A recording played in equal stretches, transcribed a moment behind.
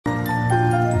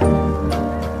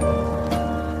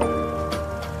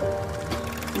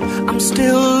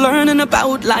still learning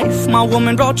about life. My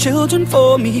woman brought children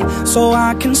for me, so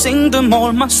I can sing them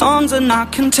all my songs and I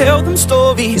can tell them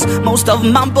stories. Most of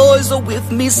my boys are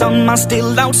with me, some are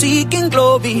still out seeking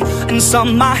glory, and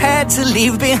some I had to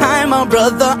leave behind. My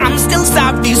brother, I'm still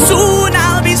savvy, soon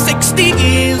I'll be 60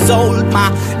 years old. My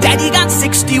daddy got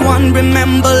 61,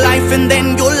 remember life and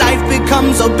then your life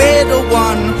becomes a better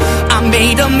one. I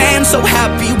made a man so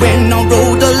happy when I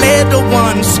wrote a letter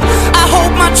once. I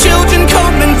hope my children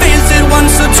come and visit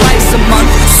once or twice a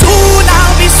month. Soon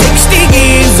I'll be 60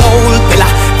 years old. Will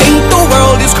I think the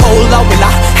world is cold, or will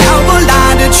I have a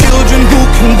lot of children who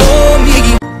can bore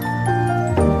me?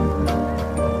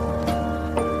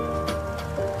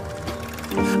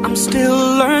 I'm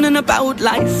still learning about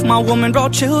life. My woman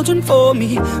brought children for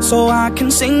me, so I can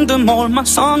sing them all my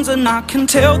songs and I can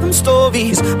tell them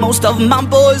stories. Most of my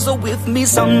boys are with me,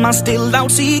 some are still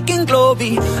out seeking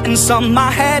glory, and some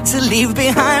I had to leave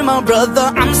behind. My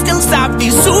brother, I'm still savvy,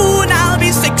 soon I'll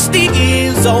be 60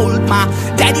 years old. My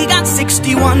daddy got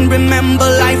 61, remember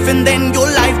life and then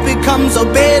your life becomes a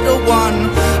better one.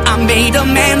 I made a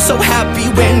man so happy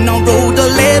when I wrote a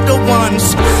letter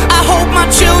once. I hope my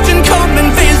children come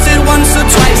and visit once or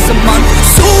twice a month.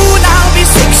 Soon I'll be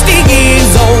 60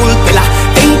 years old. Will I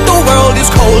think the world is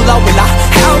cold, or will I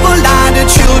have a lot of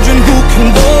children who can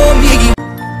bore me?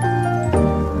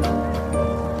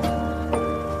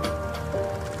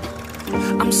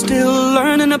 I'm still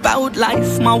learning about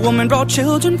life. My woman brought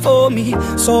children for me,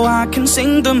 so I can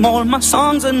sing them all my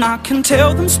songs and I can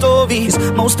tell them stories.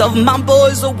 Most of my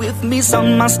boys are with me,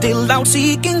 some are still out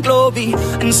seeking glory,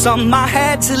 and some I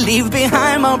had to leave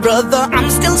behind. My brother, I'm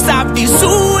still savvy,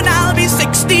 soon I'll be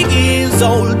 60 years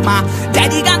old. My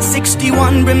daddy got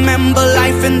 61, remember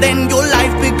life and then your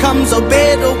life becomes a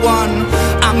better one.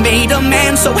 I made a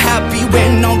man so happy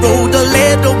when I wrote a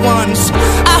letter once.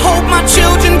 I hope my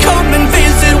children come and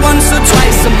visit once or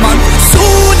twice a month.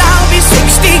 Soon I'll be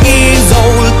 60 years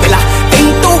old. Will I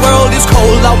think the world is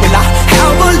cold, or will I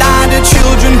have a lot of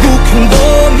children who can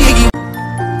bore me?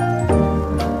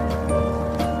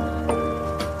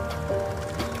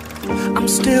 I'm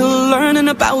still learning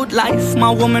about life. My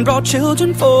woman brought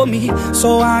children for me,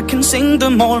 so I can sing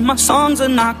them all my songs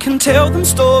and I can tell them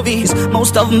stories.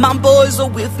 Most of my boys are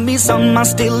with me, some are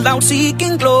still out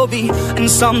seeking glory, and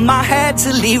some I had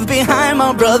to leave behind.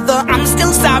 My brother, I'm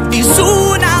still savvy,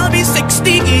 soon I'll be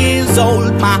 60 years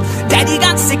old. My daddy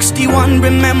got 61,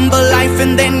 remember life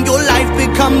and then your life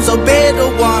becomes a better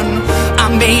one. I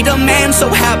made a man so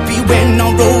happy when I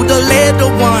wrote